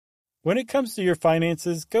When it comes to your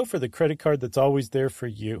finances, go for the credit card that's always there for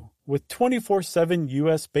you. With 24/7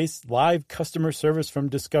 U.S.-based live customer service from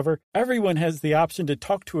Discover, everyone has the option to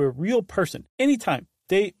talk to a real person anytime,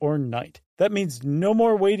 day or night. That means no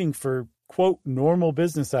more waiting for, quote, normal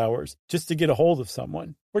business hours just to get a hold of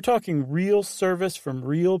someone. We're talking real service from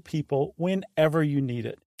real people whenever you need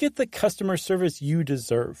it. Get the customer service you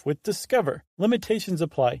deserve with Discover. Limitations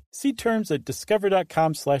apply. See terms at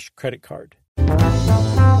discover.com/creditcard.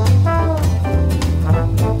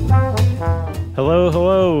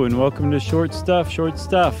 Hello, and welcome to Short Stuff.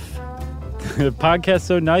 The podcast's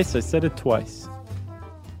so nice, I said it twice.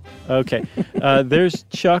 Okay, there's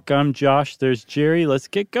Chuck, I'm Josh, there's Jerry. Let's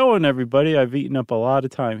get going, everybody. I've eaten up a lot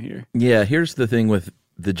of time here. Yeah, here's the thing with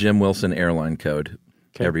the Jim Wilson airline code,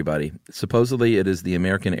 everybody. Supposedly, it is the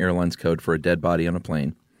American Airlines code for a dead body on a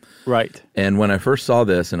plane. Right. And when I first saw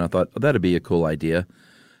this, and I thought, that'd be a cool idea,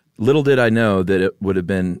 little did I know that it would have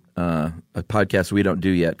been a podcast we don't do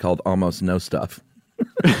yet called Almost No Stuff.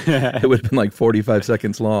 It would have been like 45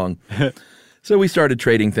 seconds long. So we started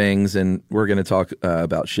trading things, and we're going to talk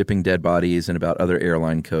about shipping dead bodies and about other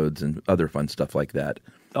airline codes and other fun stuff like that.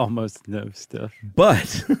 Almost no stuff.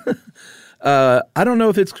 But I don't know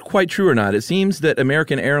if it's quite true or not. It seems that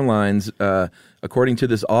American Airlines, according to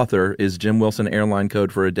this author, is Jim Wilson airline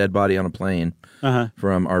code for a dead body on a plane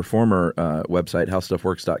from our former website,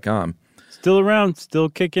 howstuffworks.com. Still around, still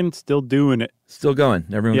kicking, still doing it. Still going.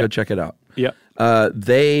 Everyone go check it out. Yep.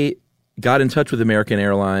 They got in touch with American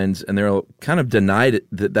Airlines, and they kind of denied it,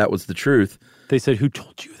 that was the truth. They said, who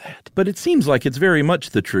told you that? But it seems like it's very much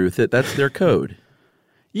the truth, that's their code.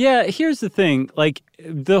 Yeah, here's the thing. Like,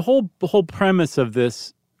 the whole premise of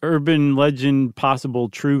this urban legend, possible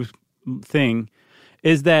truth thing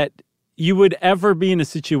is that you would ever be in a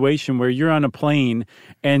situation where you're on a plane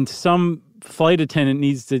and some flight attendant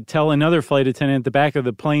needs to tell another flight attendant at the back of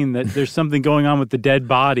the plane that there's something going on with the dead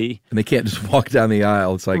body. And they can't just walk down the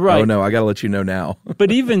aisle. It's like, Oh, no, I got to let you know now.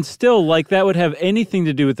 But even still, like, that would have anything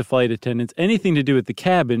to do with the flight attendants, anything to do with the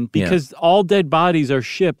cabin, because all dead bodies are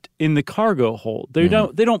shipped in the cargo hold. They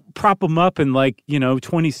don't prop them up in, like,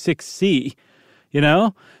 26C.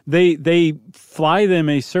 They fly them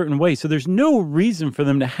a certain way. So there's no reason for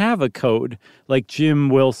them to have a code like Jim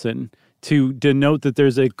Wilson to denote that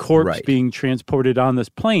there's a corpse being transported on this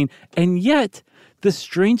plane. And yet, the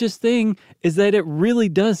strangest thing is that it really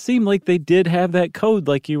does seem like they did have that code,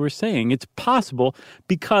 like you were saying. It's possible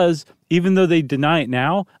because even though they deny it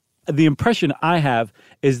now, the impression I have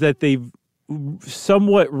is that they've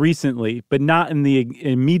somewhat recently, but not in the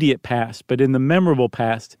immediate past, but in the memorable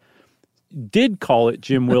past, did call it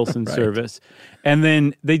Jim Wilson service. And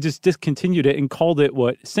then they just discontinued it and called it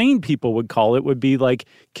what sane people would call it, would be like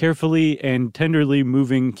carefully and tenderly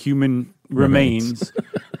moving human remains.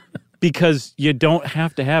 Because you don't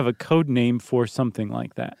have to have a code name for something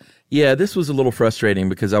like that. Yeah, this was a little frustrating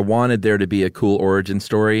because I wanted there to be a cool origin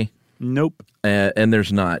story. Nope. And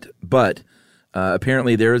there's not. But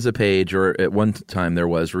apparently there is a page, or at one time there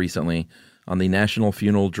was recently, on the National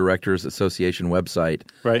Funeral Directors Association website.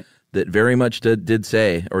 Right. That very much does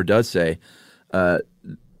say,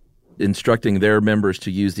 instructing their members to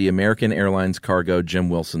use the American Airlines Cargo Jim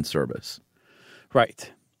Wilson service. Right.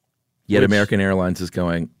 Yet American Airlines is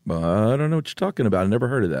going, I don't know what you're talking about. I never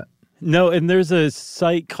heard of that. No, and there's a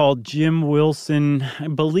site called Jim Wilson, I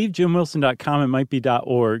believe jimwilson.com, it might be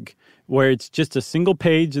 .org, where it's just a single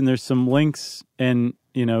page and there's some links and,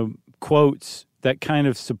 quotes that kind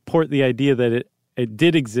of support the idea that it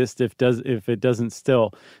did exist if it doesn't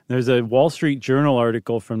still. There's a Wall Street Journal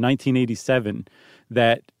article from 1987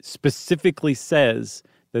 that specifically says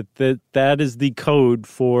that is the code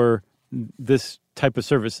for this type of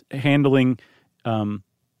service, handling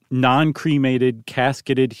non-cremated,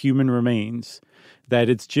 casketed human remains, that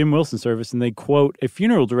it's Jim Wilson service. And they quote a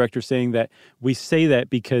funeral director saying that we say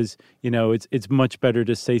that because, it's much better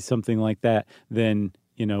to say something like that than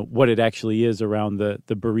what it actually is around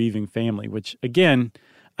the bereaving family, which, again,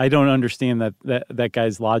 I don't understand that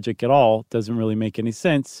guy's logic at all. Doesn't really make any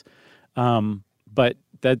sense. But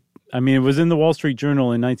it was in the Wall Street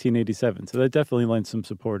Journal in 1987, so that definitely lends some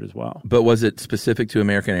support as well. But was it specific to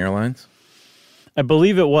American Airlines? I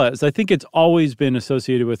believe it was. I think it's always been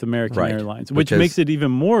associated with American Airlines, which makes it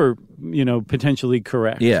even more, potentially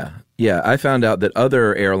correct. Yeah. Yeah. I found out that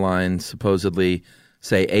other airlines supposedly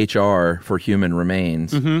say HR for human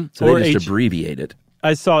remains. Mm-hmm. So they just abbreviate it.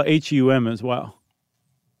 I saw HUM as well.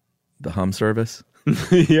 The hum service?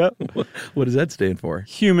 Yep. What does that stand for?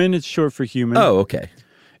 Human. It's short for human. Oh, okay.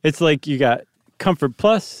 It's like you got Comfort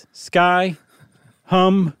Plus, Sky,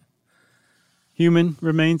 Hum, human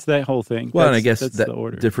remains, that whole thing. Well, and I guess that's that the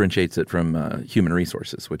order. differentiates it from human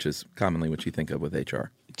resources, which is commonly what you think of with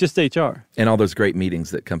HR. Just HR. And all those great meetings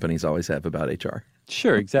that companies always have about HR.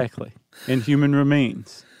 Sure, exactly. And human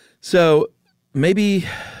remains. So maybe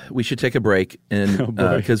we should take a break, and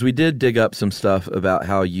because we did dig up some stuff about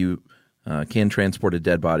how you can transport a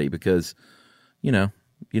dead body, because, you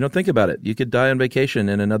don't think about it. You could die on vacation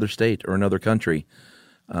in another state or another country.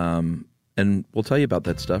 And we'll tell you about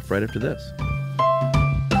that stuff right after this.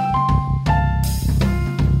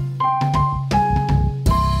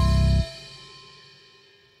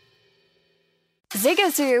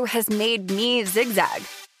 Zigazoo has made me zigzag.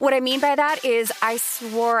 What I mean by that is I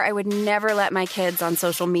swore I would never let my kids on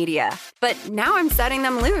social media, but now I'm setting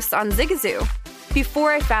them loose on Zigazoo.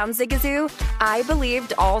 Before I found Zigazoo, I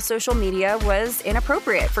believed all social media was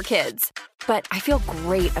inappropriate for kids. But I feel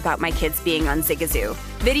great about my kids being on Zigazoo.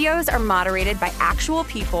 Videos are moderated by actual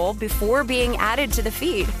people before being added to the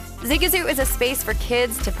feed. Zigazoo is a space for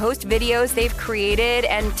kids to post videos they've created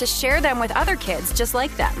and to share them with other kids just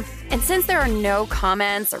like them. And since there are no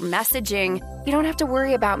comments or messaging, you don't have to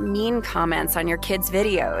worry about mean comments on your kids'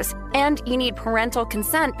 videos. And you need parental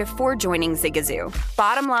consent before joining Zigazoo.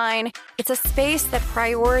 Bottom line, it's a space that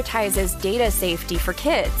prioritizes data safety for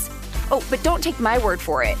kids. Oh, but don't take my word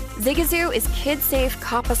for it. Zigazoo is KidSafe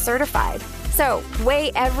COPPA certified. So,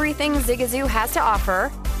 weigh everything Zigazoo has to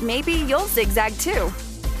offer. Maybe you'll zigzag too.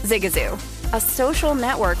 Zigazoo, a social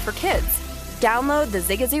network for kids. Download the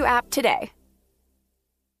Zigazoo app today.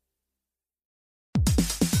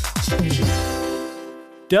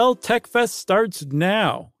 Dell Tech Fest starts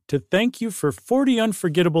now. To thank you for 40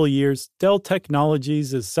 unforgettable years, Dell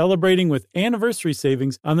Technologies is celebrating with anniversary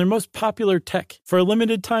savings on their most popular tech. For a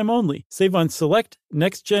limited time only, save on select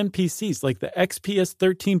next-gen PCs like the XPS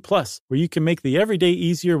 13 Plus, where you can make the everyday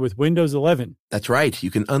easier with Windows 11. That's right. You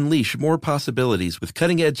can unleash more possibilities with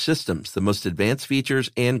cutting-edge systems, the most advanced features,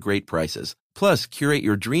 and great prices. Plus, curate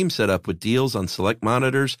your dream setup with deals on select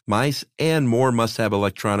monitors, mice, and more must-have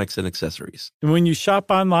electronics and accessories. And when you shop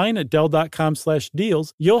online at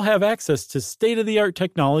Dell.com/deals, you'll have access to state-of-the-art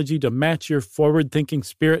technology to match your forward-thinking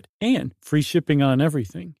spirit and free shipping on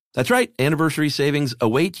everything. That's right. Anniversary savings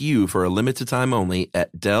await you for a limited time only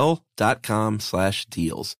at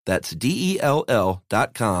Dell.com/deals. That's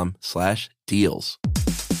DELL.com/deals.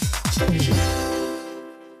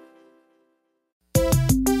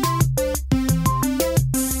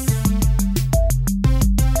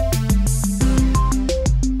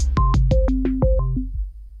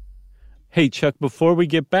 Hey, Chuck, before we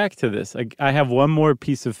get back to this, I have one more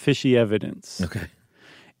piece of fishy evidence. Okay.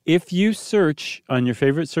 If you search on your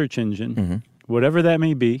favorite search engine, whatever that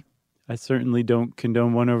may be, I certainly don't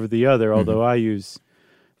condone one over the other, although I use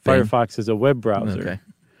Firefox as a web browser. Okay.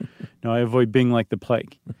 No, I avoid Bing like the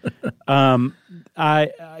plague.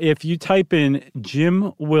 If you type in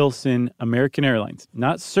Jim Wilson, American Airlines,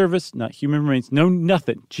 not service, not human remains, no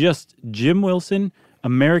nothing, just Jim Wilson,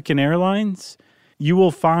 American Airlines, you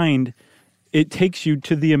will find it takes you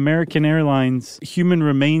to the American Airlines human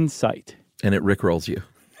remains site. And it rickrolls you.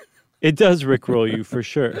 It does rickroll you for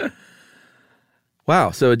sure. Wow.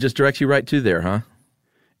 So it just directs you right to there, huh?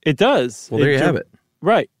 It does. Well, there you have it.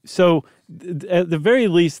 Right. So at the very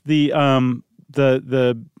least, your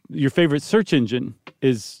favorite search engine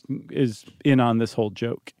is in on this whole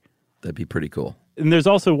joke. That'd be pretty cool. And there's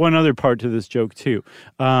also one other part to this joke too.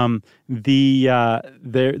 There's a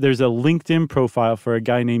LinkedIn profile for a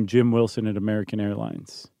guy named Jim Wilson at American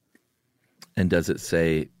Airlines. And does it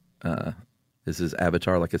say, is his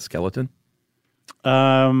avatar like a skeleton?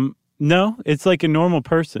 No, it's like a normal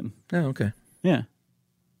person. Oh, okay. Yeah.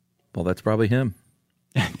 Well, that's probably him.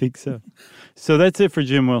 I think so. So that's it for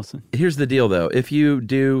Jim Wilson. Here's the deal, though. If you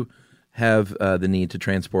do have the need to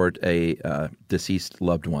transport a deceased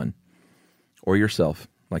loved one, or yourself,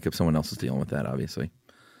 like if someone else is dealing with that, obviously.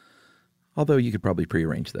 Although you could probably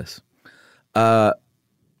prearrange this.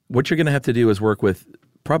 What you're going to have to do is work with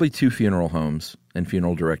probably 2 funeral homes and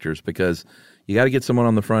funeral directors, because you got to get someone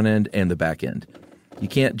on the front end and the back end. You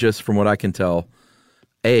can't just, from what I can tell,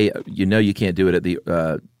 you can't do it at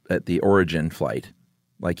the origin flight.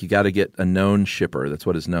 Like, you got to get a known shipper. That's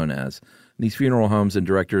what it's known as. These funeral homes and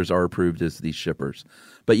directors are approved as these shippers.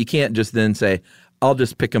 But you can't just then say, I'll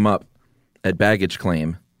just pick them up at baggage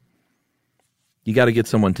claim. You got to get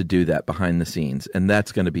someone to do that behind the scenes, and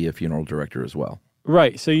that's going to be a funeral director as well.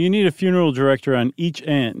 Right. So you need a funeral director on each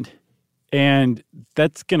end, and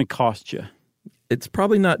that's going to cost you. It's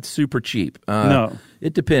probably not super cheap. No.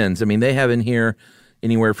 It depends. I mean, they have in here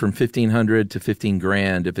anywhere from $1,500 to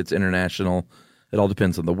 $15,000 if it's international. It all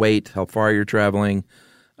depends on the weight, how far you're traveling,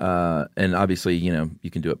 and obviously, you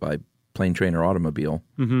can do it by plane, train, or automobile.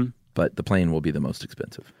 Mm-hmm. But the plane will be the most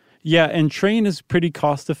expensive. Yeah, and train is pretty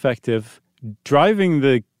cost effective. Driving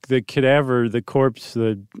the cadaver, the corpse,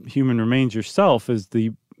 the human remains yourself is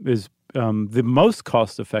the most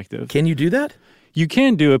cost effective. Can you do that? You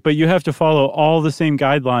can do it, but you have to follow all the same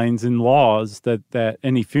guidelines and laws that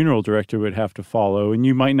any funeral director would have to follow, and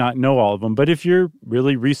you might not know all of them. But if you're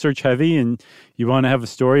really research heavy and you want to have a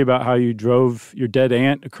story about how you drove your dead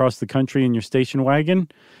aunt across the country in your station wagon,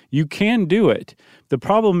 you can do it. The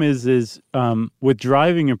problem is with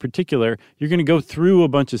driving in particular, you're going to go through a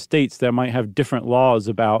bunch of states that might have different laws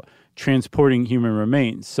about transporting human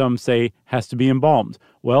remains. Some say has to be embalmed.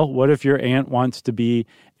 Well, what if your aunt wants to be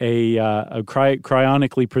a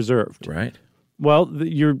cryonically preserved? Right. Well,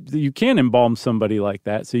 you can't embalm somebody like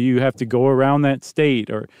that, so you have to go around that state.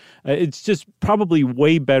 Or it's just probably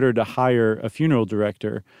way better to hire a funeral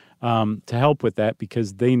director to help with that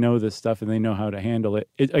because they know this stuff and they know how to handle it.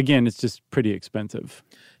 Again, it's just pretty expensive.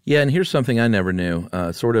 Yeah, and here's something I never knew,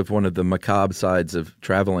 sort of one of the macabre sides of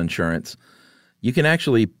travel insurance. You can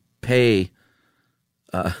actually pay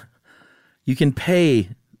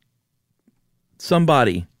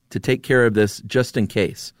somebody to take care of this just in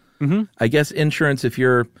case. Mm-hmm. I guess insurance, if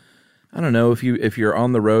you're on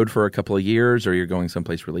the road for a couple of years or you're going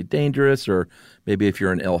someplace really dangerous, or maybe if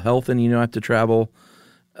you're in ill health and you don't have to travel,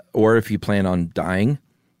 or if you plan on dying,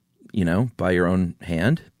 by your own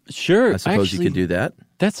hand. Sure. I suppose you could do that.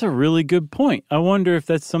 That's a really good point. I wonder if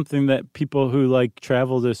that's something that people who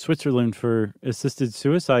travel to Switzerland for assisted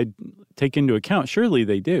suicide take into account. Surely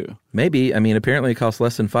they do. Maybe. I mean, apparently it costs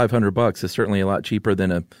less than $500. It's certainly a lot cheaper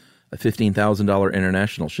than a $15,000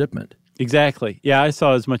 international shipment. Exactly. Yeah, I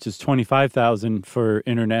saw as much as $25,000 for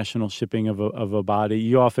international shipping of a body.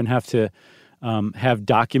 You often have to have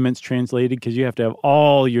documents translated because you have to have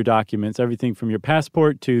all your documents, everything from your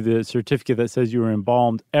passport to the certificate that says you were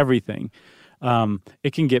embalmed, everything.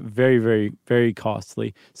 It can get very, very, very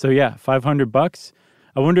costly. So yeah, $500.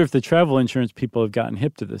 I wonder if the travel insurance people have gotten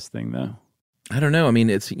hip to this thing, though. I don't know. I mean,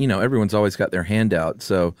 it's everyone's always got their hand out,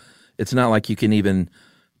 so it's not like you can even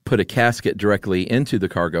put a casket directly into the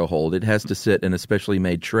cargo hold. It has to sit in a specially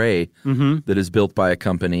made tray that is built by a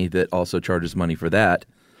company that also charges money for that.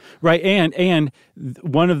 Right, and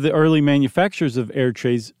one of the early manufacturers of air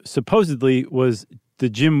trays supposedly was the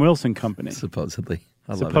Jim Wilson Company. Supposedly.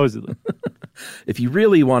 Supposedly. If you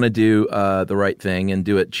really want to do the right thing and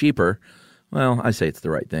do it cheaper, well, I say it's the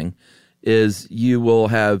right thing, is you will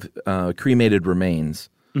have cremated remains.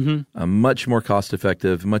 Much more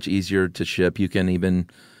cost-effective, much easier to ship. You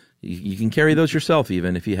can carry those yourself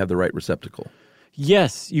even if you have the right receptacle.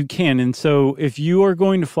 Yes, you can. And so if you are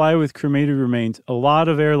going to fly with cremated remains, a lot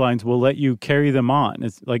of airlines will let you carry them on.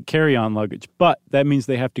 It's like carry-on luggage. But that means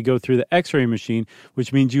they have to go through the X-ray machine,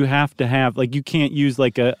 which means you have to have, you can't use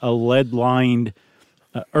a lead-lined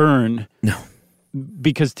urn. No.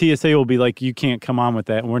 Because TSA will be like, you can't come on with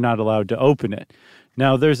that, and we're not allowed to open it.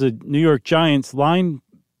 Now, there's a New York Giants lineman,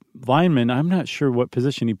 I'm not sure what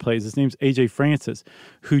position he plays. His name's A.J. Francis,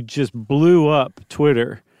 who just blew up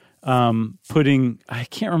Twitter, putting, I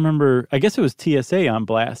can't remember, I guess it was TSA on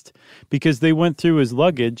blast, because they went through his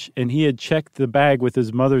luggage, and he had checked the bag with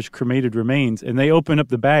his mother's cremated remains, and they opened up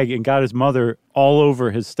the bag and got his mother all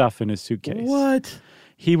over his stuff in his suitcase. What?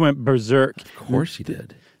 He went berserk. Of course he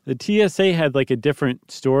did. The TSA had a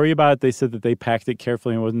different story about it. They said that they packed it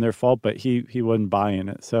carefully and it wasn't their fault, but he wasn't buying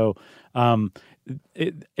it. So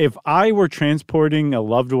if I were transporting a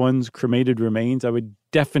loved one's cremated remains, I would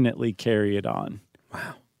definitely carry it on.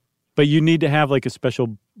 Wow. But you need to have a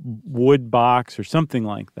special wood box or something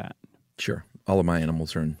like that. Sure. All of my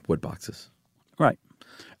animals are in wood boxes. Right.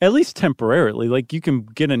 At least temporarily. You can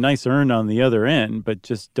get a nice urn on the other end, but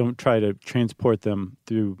just don't try to transport them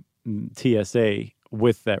through TSA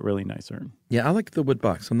with that really nice urn. Yeah, I like the wood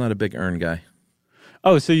box. I'm not a big urn guy.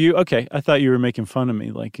 Oh, so okay. I thought you were making fun of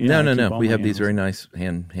me. No. We have these very nice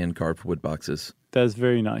hand-carved wood boxes. That's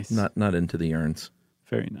very nice. Not into the urns.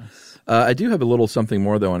 Very nice. I do have a little something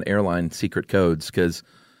more, though, on airline secret codes, because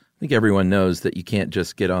I think everyone knows that you can't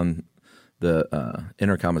just get on the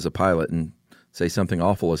intercom as a pilot and say something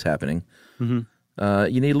awful is happening.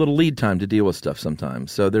 Mm-hmm. You need a little lead time to deal with stuff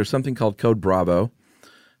sometimes. So there's something called Code Bravo.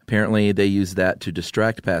 Apparently, they use that to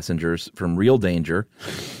distract passengers from real danger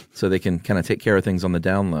so they can kind of take care of things on the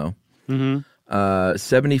down low. Mm-hmm.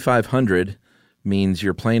 7,500 means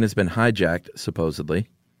your plane has been hijacked, supposedly.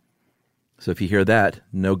 So if you hear that,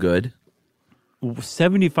 no good.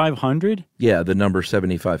 7,500? Yeah, the number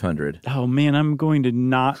 7,500. Oh, man, I'm going to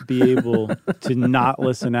not be able to not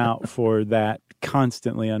listen out for that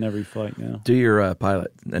constantly on every flight now. Do your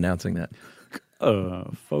pilot announcing that.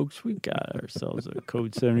 Folks, we've got ourselves a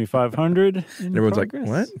code 7500. And everyone's progress.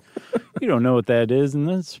 Like, what? You don't know what that is, and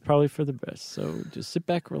that's probably for the best. So just sit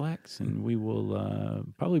back, relax, and we will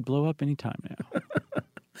probably blow up any time now.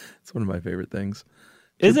 It's one of my favorite things.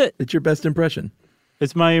 Is it? It's your best impression.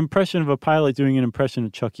 It's my impression of a pilot doing an impression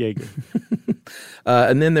of Chuck Yeager.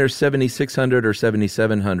 And then there's 7600 or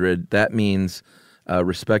 7700. That means,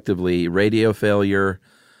 respectively, radio failure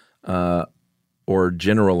or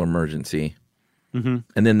general emergency. Mm-hmm.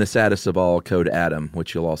 And then the saddest of all, code Adam,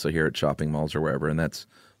 which you'll also hear at shopping malls or wherever. And that's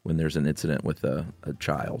when there's an incident with a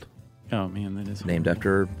child. Oh, man, that is named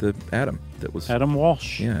after the Adam. That was Adam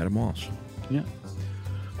Walsh. Yeah, Adam Walsh. Yeah.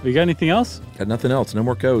 You got anything else? Got nothing else. No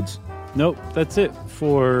more codes. Nope. That's it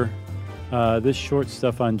for this short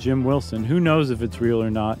stuff on Jim Wilson. Who knows if it's real or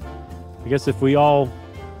not? I guess if we all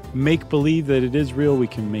make believe that it is real, we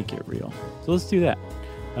can make it real. So let's do that.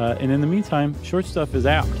 And in the meantime, Short Stuff is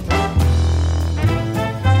out.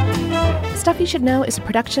 Stuff You Should Know is a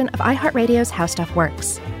production of iHeartRadio's How Stuff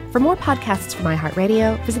Works. For more podcasts from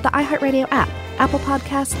iHeartRadio, visit the iHeartRadio app, Apple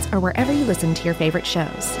Podcasts, or wherever you listen to your favorite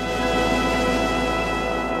shows.